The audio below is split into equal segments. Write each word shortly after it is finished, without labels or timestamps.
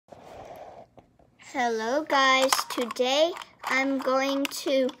Hello guys, today I'm going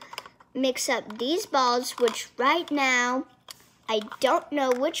to mix up these balls, which right now I don't know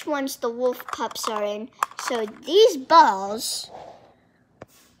which ones the wolf pups are in. So these balls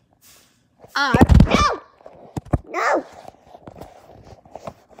are, no!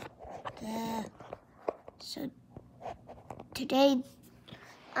 So today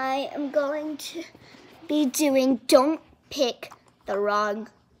I am going to be doing don't pick the wrong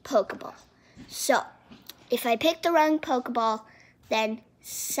Pokeball. So, if I pick the wrong Pokeball, then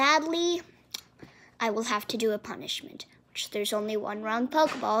sadly, I will have to do a punishment, which there's only one wrong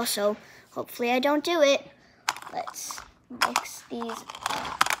Pokeball, so hopefully I don't do it. Let's mix these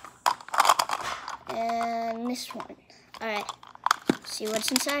up. And this one. All right, see what's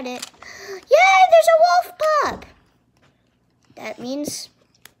inside it. Yay, there's a wolf pup! That means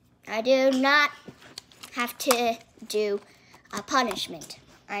I do not have to do a punishment.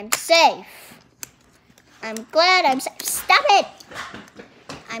 I'm safe. I'm glad I'm safe. Stop it!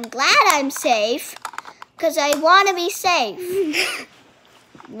 I'm glad I'm safe because I want to be safe.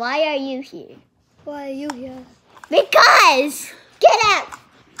 Why are you here? Why are you here? Because! Get out!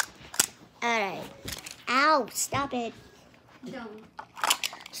 Alright. Ow, stop it. No.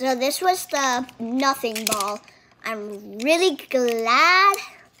 So this was the nothing ball. I'm really glad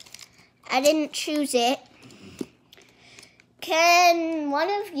I didn't choose it. Can one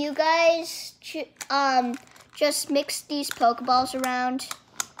of you guys just mix these Pokeballs around?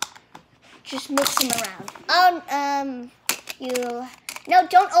 Just mix them around. Oh, no,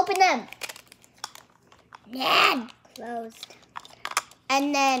 don't open them. Yeah, Closed.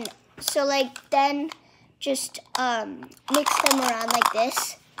 and then then just mix them around like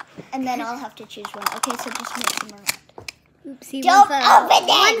this, and then I'll have to choose one. Okay, so just mix them around. Oopsie, Don't one fell open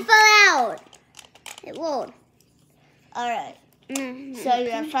out. it. One fell out. It won't. All right. So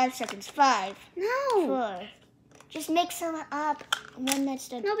you have 5 seconds. 5, No. 4. Just mix them up when that's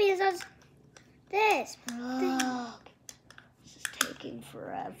done. No, because that's this. Oh, this is taking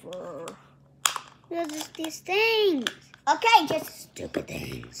forever. Because it's these things. Okay, just stupid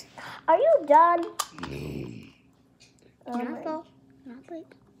things. Are you done? Oh Not my- fall. Not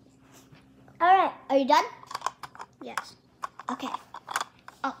sleep. All right, are you done? Yes. Okay.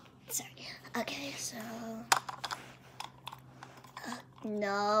 Oh, sorry. Okay, so.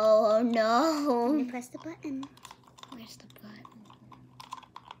 No. You press the button. Where's the button?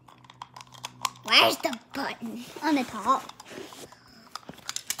 Where's the button? On the top.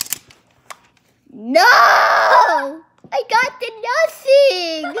 No! I got the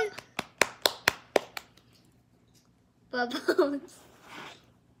nothing! Bubbles.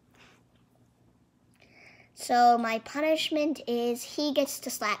 So my punishment is he gets to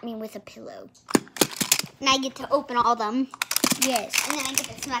slap me with a pillow. And I get to open all them. Yes. And then I get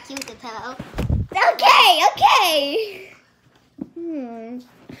to smack you with the pillow. Okay.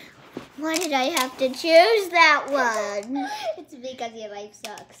 Why did I have to choose that one? It's because your life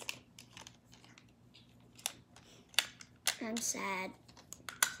sucks. I'm sad.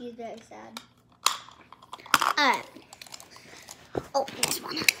 She's very sad. Alright. Oh, this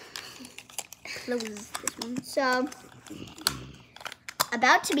one. Close this one. So,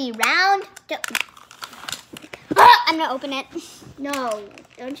 about to be round. I'm gonna open it. No,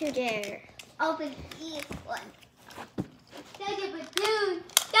 don't you dare. Open this one. There's a balloon.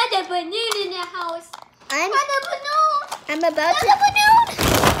 There's a balloon in the house. I'm There's about a to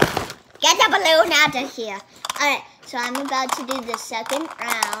balloon. get the balloon out of here. Alright, so I'm about to do the second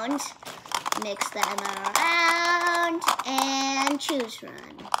round. Mix them around and choose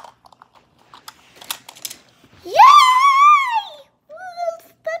run. Yay!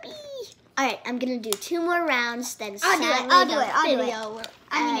 Wolf puppy! Alright, I'm gonna do 2 more rounds, then I'll do it.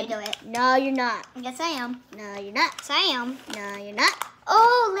 I'm gonna do it. No, you're not. Yes, I am. No, you're not. Yes, I am. No, you're not.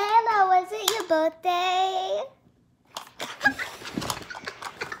 Oh, Layla, was it your birthday?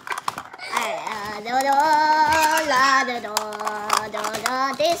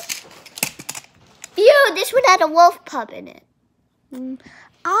 This. Ew, this one had a wolf pup in it.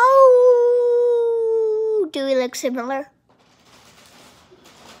 Oh, do we look similar?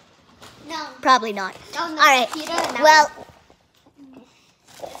 No. Probably not. No, All right. Peter, no. Well,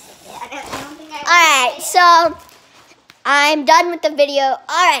 I don't think I all right. So I'm done with the video. All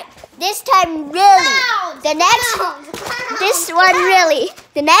right. This time, really. The next. This one really.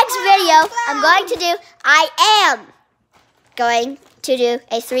 The next video I'm going to do, I am going to do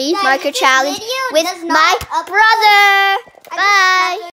a 3 marker challenge with my brother. Bye.